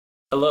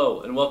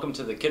Hello and welcome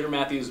to the Kidder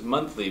Matthews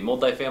Monthly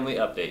Multifamily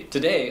Update.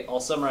 Today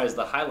I'll summarize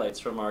the highlights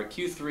from our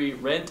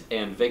Q3 rent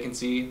and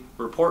vacancy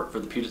report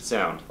for the Puget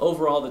Sound.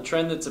 Overall, the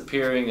trend that's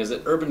appearing is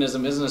that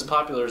urbanism isn't as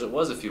popular as it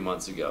was a few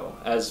months ago,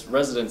 as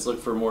residents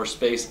look for more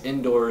space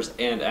indoors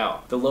and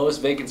out. The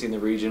lowest vacancy in the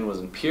region was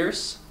in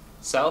Pierce,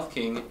 South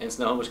King, and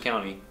Snohomish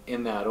County,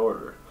 in that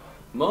order,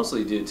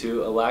 mostly due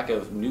to a lack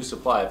of new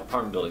supply of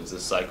apartment buildings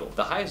this cycle.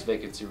 The highest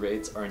vacancy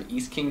rates are in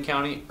East King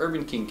County,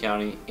 Urban King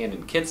County, and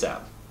in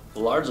Kitsap,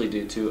 largely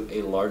due to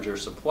a larger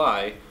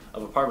supply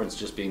of apartments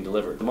just being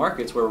delivered. The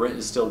markets where rent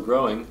is still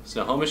growing: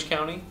 Snohomish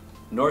County,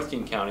 North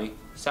King County,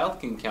 South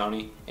King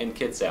County, and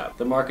Kitsap.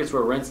 The markets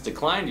where rents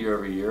declined year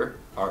over year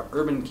are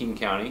Urban King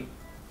County,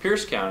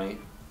 Pierce County,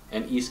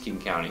 and East King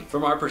County.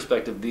 From our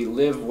perspective, the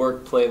live,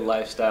 work, play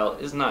lifestyle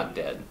is not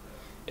dead.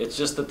 It's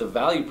just that the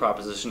value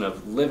proposition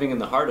of living in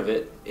the heart of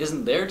it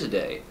isn't there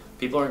today.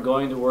 People aren't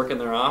going to work in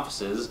their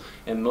offices,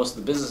 and most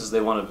of the businesses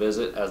they want to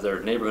visit as their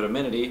neighborhood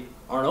amenity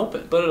aren't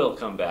open. But it'll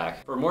come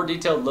back. For a more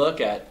detailed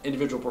look at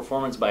individual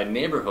performance by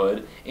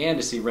neighborhood and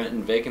to see rent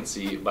and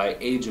vacancy by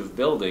age of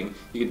building,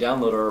 you can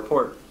download our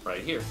report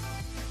right here.